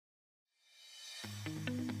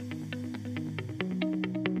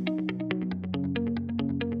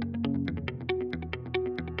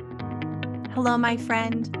Hello, my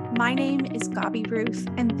friend. My name is Gabi Ruth,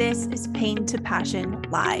 and this is Pain to Passion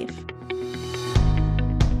Live.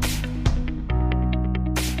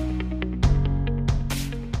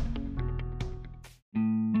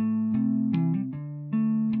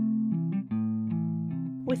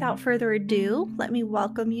 Without further ado, let me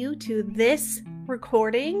welcome you to this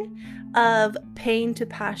recording of Pain to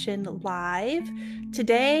Passion Live.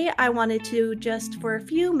 Today, I wanted to just for a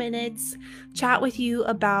few minutes chat with you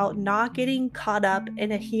about not getting caught up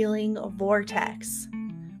in a healing vortex.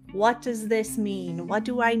 What does this mean? What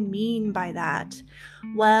do I mean by that?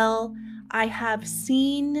 Well, I have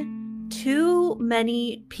seen too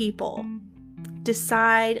many people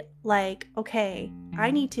decide okay,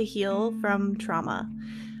 I need to heal from trauma.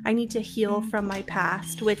 I need to heal from my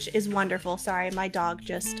past, which is wonderful. Sorry, my dog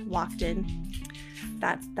just walked in.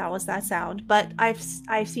 That was that sound. But I've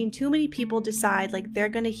seen too many people decide they're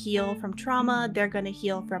going to heal from trauma, they're going to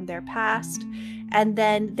heal from their past, and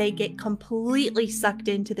then they get completely sucked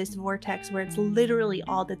into this vortex where it's literally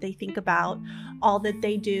all that they think about, all that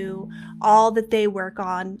they do, all that they work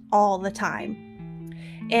on all the time.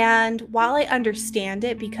 And while I understand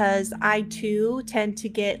it, because I too tend to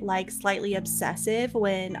get slightly obsessive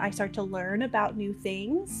when I start to learn about new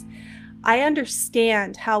things, I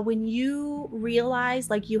understand how when you realize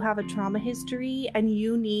you have a trauma history and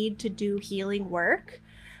you need to do healing work,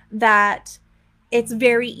 that it's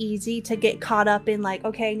very easy to get caught up in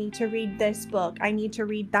okay, I need to read this book, I need to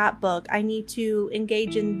read that book, I need to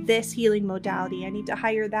engage in this healing modality, I need to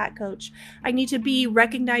hire that coach, I need to be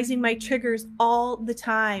recognizing my triggers all the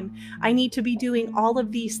time, I need to be doing all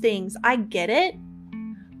of these things. I get it,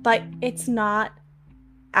 but it's not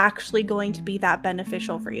actually going to be that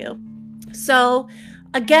beneficial for you. So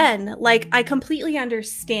again, I completely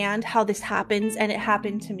understand how this happens, and it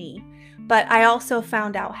happened to me. But I also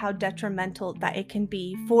found out how detrimental that it can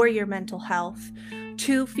be for your mental health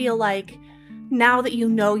to feel now that you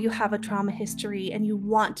know you have a trauma history and you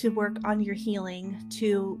want to work on your healing,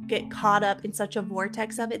 to get caught up in such a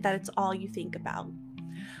vortex of it that it's all you think about.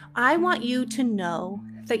 I want you to know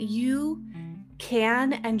that you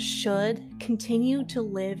can and should continue to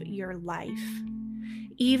live your life.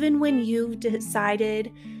 Even when you've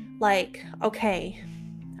decided okay,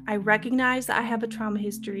 I recognize that I have a trauma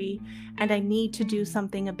history and I need to do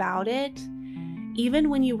something about it. Even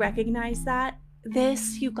when you recognize that,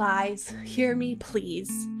 this, you guys, hear me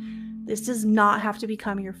please, this does not have to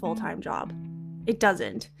become your full-time job. It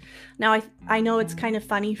doesn't. Now, I know it's kind of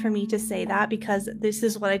funny for me to say that because this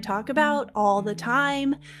is what I talk about all the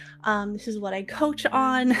time. This is what I coach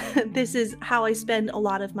on. This is how I spend a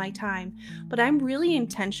lot of my time. But I'm really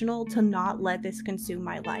intentional to not let this consume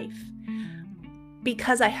my life,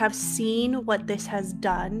 because I have seen what this has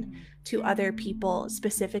done to other people,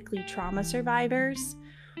 specifically trauma survivors,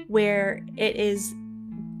 where it is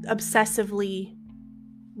obsessively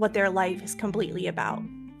what their life is completely about.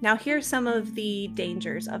 Now, here's some of the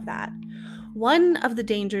dangers of that. One of the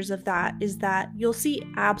dangers of that is that you'll see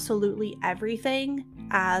absolutely everything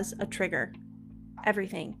as a trigger.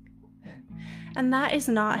 Everything. And that is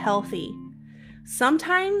not healthy.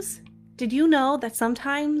 Sometimes, did you know that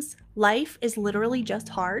sometimes life is literally just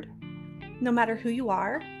hard? No matter who you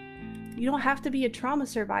are. You don't have to be a trauma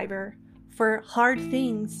survivor for hard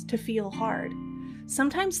things to feel hard.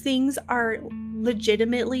 Sometimes things are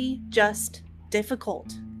legitimately just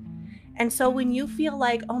difficult. And so when you feel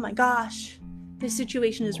oh my gosh, this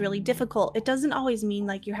situation is really difficult, it doesn't always mean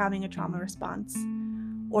you're having a trauma response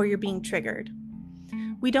or you're being triggered.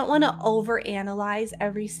 We don't want to overanalyze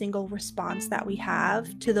every single response that we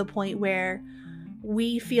have to the point where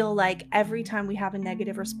we feel every time we have a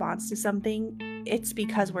negative response to something, it's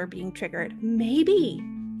because we're being triggered. Maybe,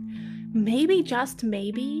 just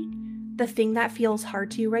maybe, the thing that feels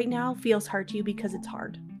hard to you right now feels hard to you because it's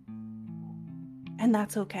hard. And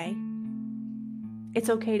that's okay. It's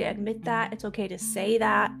okay to admit that. It's okay to say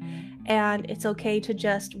that. And it's okay to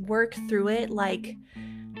just work through it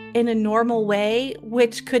in a normal way,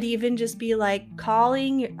 which could even just be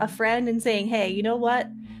calling a friend and saying, hey, you know what?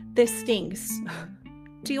 This stinks.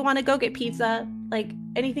 Do you want to go get pizza?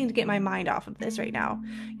 Anything to get my mind off of this right now.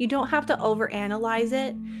 You don't have to overanalyze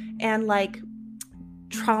it and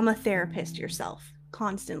trauma therapist yourself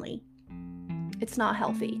constantly. It's not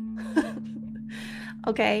healthy.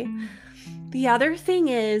 Okay? The other thing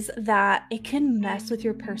is that it can mess with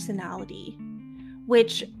your personality,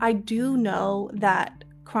 which I do know that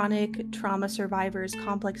chronic trauma survivors,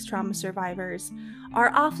 complex trauma survivors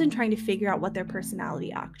are often trying to figure out what their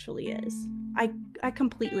personality actually is. I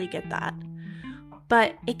completely get that.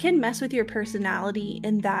 But it can mess with your personality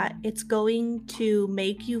in that it's going to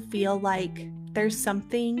make you feel there's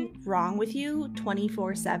something wrong with you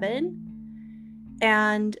 24/7,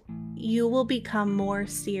 and you will become more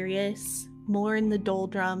serious, more in the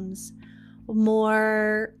doldrums,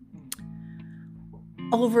 more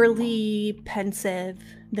overly pensive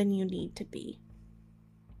than you need to be.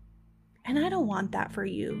 And I don't want that for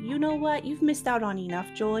you. You know what? You've missed out on enough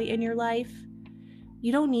joy in your life.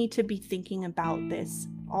 You don't need to be thinking about this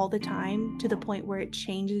all the time to the point where it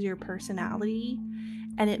changes your personality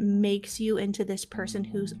and it makes you into this person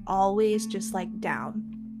who's always just like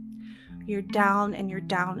down. You're down and you're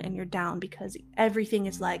down and you're down because everything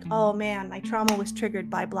is like, oh man, my trauma was triggered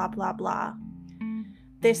by blah, blah, blah.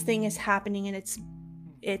 This thing is happening and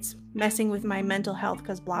it's messing with my mental health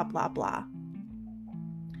because blah, blah, blah.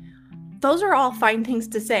 Those are all fine things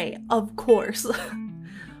to say, of course.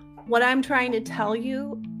 What I'm trying to tell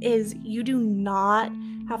you is you do not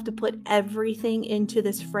have to put everything into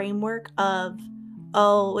this framework of,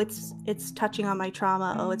 oh, it's touching on my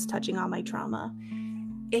trauma. Oh, it's touching on my trauma.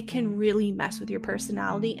 It can really mess with your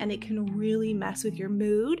personality and it can really mess with your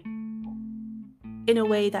mood in a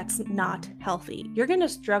way that's not healthy. You're going to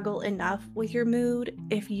struggle enough with your mood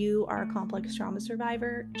if you are a complex trauma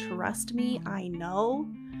survivor. Trust me, I know.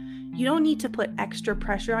 You don't need to put extra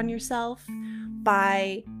pressure on yourself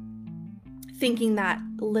by thinking that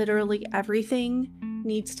literally everything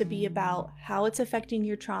needs to be about how it's affecting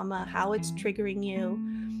your trauma, how it's triggering you,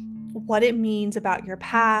 what it means about your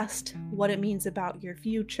past, what it means about your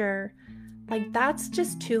future. Like, that's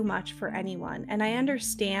just too much for anyone. And I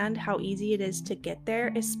understand how easy it is to get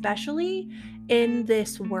there, especially in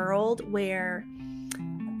this world where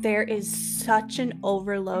there is such an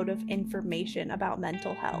overload of information about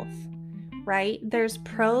mental health, right? There's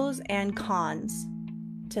pros and cons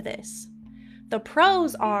to this. The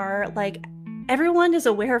pros are like everyone is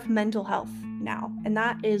aware of mental health now, and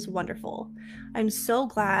that is wonderful. I'm so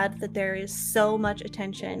glad that there is so much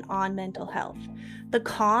attention on mental health. The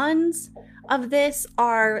cons of this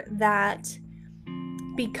are that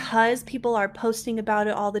because people are posting about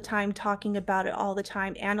it all the time, talking about it all the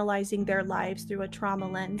time, analyzing their lives through a trauma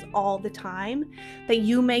lens all the time, that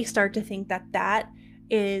you may start to think that that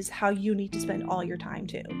is how you need to spend all your time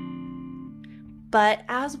too. But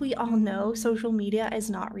as we all know, social media is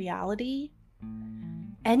not reality.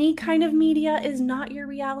 Any kind of media is not your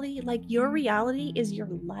reality. Like, your reality is your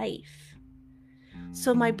life.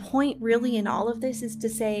 So my point really in all of this is to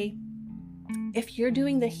say, if you're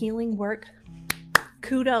doing the healing work,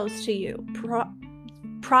 kudos to you.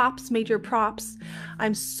 Props, major props.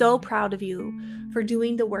 I'm so proud of you for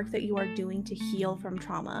doing the work that you are doing to heal from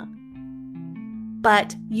trauma.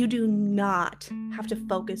 But you do not have to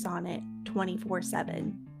focus on it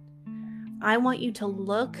 24/7. I want you to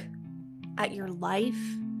look at your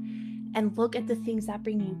life and look at the things that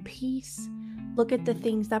bring you peace. Look at the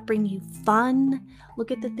things that bring you fun.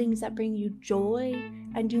 Look at the things that bring you joy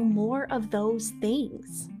and do more of those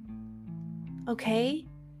things. Okay?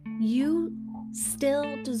 You still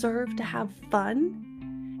deserve to have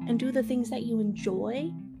fun and do the things that you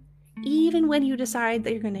enjoy, even when you decide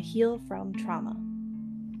that you're going to heal from trauma.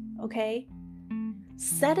 Okay?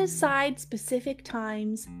 Set aside specific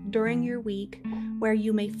times during your week where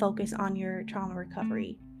you may focus on your trauma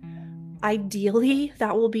recovery. Ideally,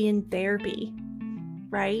 that will be in therapy,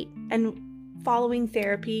 right? And following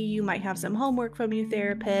therapy, you might have some homework from your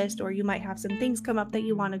therapist, or you might have some things come up that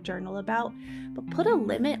you want to journal about, but put a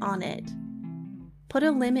limit on it. Put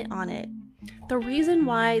a limit on it. The reason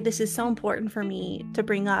why this is so important for me to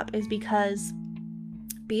bring up is because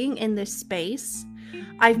being in this space,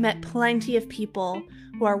 I've met plenty of people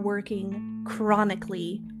who are working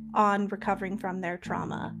chronically on recovering from their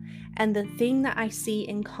trauma. And the thing that I see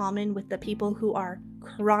in common with the people who are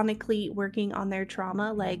chronically working on their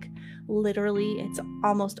trauma, like literally it's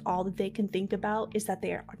almost all that they can think about, is that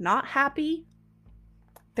they are not happy,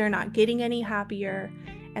 they're not getting any happier,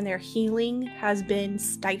 and their healing has been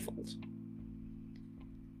stifled.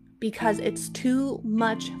 Because it's too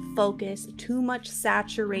much focus, too much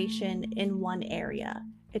saturation in one area.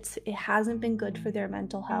 It hasn't been good for their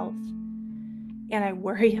mental health. And I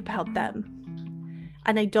worry about them.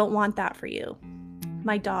 And I don't want that for you.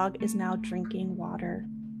 My dog is now drinking water.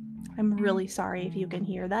 I'm really sorry if you can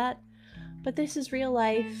hear that. But this is real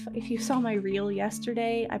life. If you saw my reel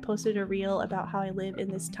yesterday, I posted a reel about how I live in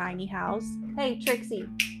this tiny house. Hey, Trixie,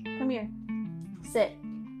 come here. Sit.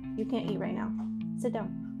 You can't eat right now. Sit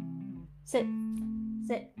down. Sit.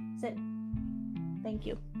 Thank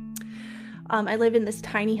you. I live in this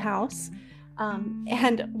tiny house,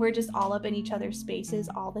 and we're just all up in each other's spaces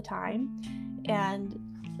all the time. And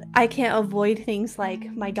I can't avoid things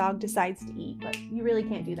like my dog decides to eat, but you really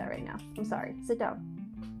can't do that right now. I'm sorry. Sit down.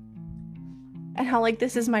 and how like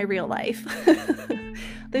this is my real life.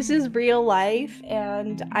 This is real life,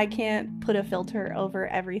 and I can't put a filter over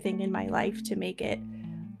everything in my life to make it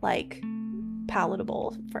like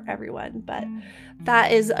palatable for everyone. But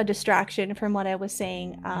that is a distraction from what I was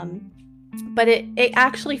saying. But it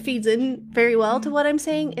actually feeds in very well to what I'm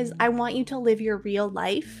saying is I want you to live your real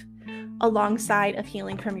life alongside of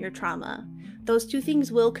healing from your trauma. Those two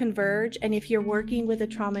things will converge, and if you're working with a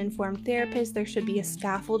trauma-informed therapist, there should be a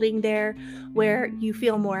scaffolding there where you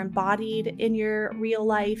feel more embodied in your real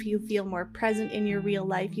life, you feel more present in your real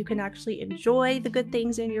life, you can actually enjoy the good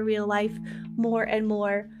things in your real life more and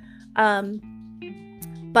more.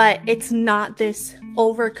 But it's not this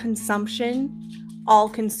overconsumption,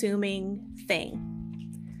 all-consuming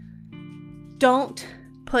thing. Don't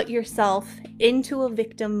put yourself into a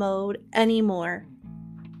victim mode anymore.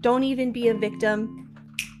 Don't even be a victim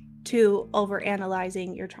to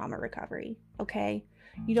overanalyzing your trauma recovery, okay?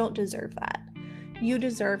 You don't deserve that. You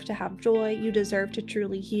deserve to have joy. You deserve to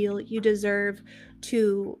truly heal. You deserve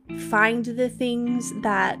to find the things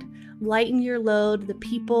that lighten your load, the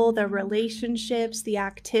people, the relationships, the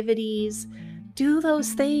activities. Do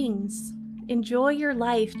those things. Enjoy your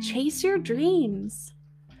life. Chase your dreams.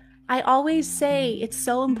 I always say it's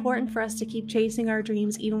so important for us to keep chasing our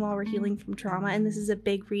dreams even while we're healing from trauma, and this is a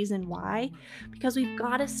big reason why, because we've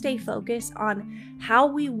got to stay focused on how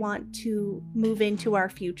we want to move into our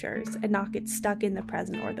futures and not get stuck in the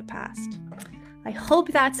present or the past. I hope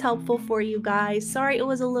that's helpful for you guys. Sorry it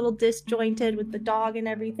was a little disjointed with the dog and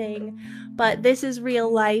everything, but this is real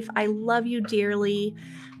life. I love you dearly.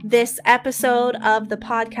 This episode of the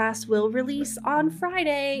podcast will release on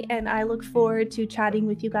Friday, and I look forward to chatting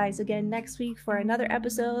with you guys again next week for another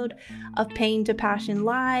episode of Pain to Passion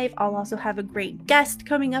Live. I'll also have a great guest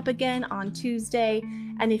coming up again on Tuesday,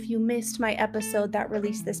 and if you missed my episode that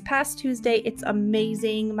released this past Tuesday, it's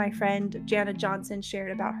amazing. My friend Jana Johnson shared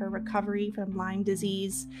about her recovery from Lyme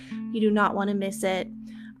disease. You do not want to miss it.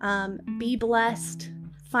 Be blessed,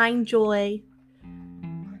 find joy.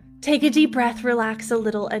 Take a deep breath, relax a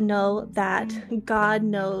little, and know that God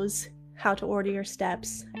knows how to order your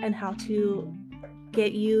steps and how to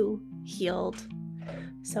get you healed.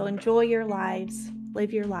 So enjoy your lives,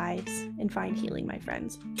 live your lives, and find healing, my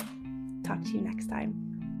friends. Talk to you next time.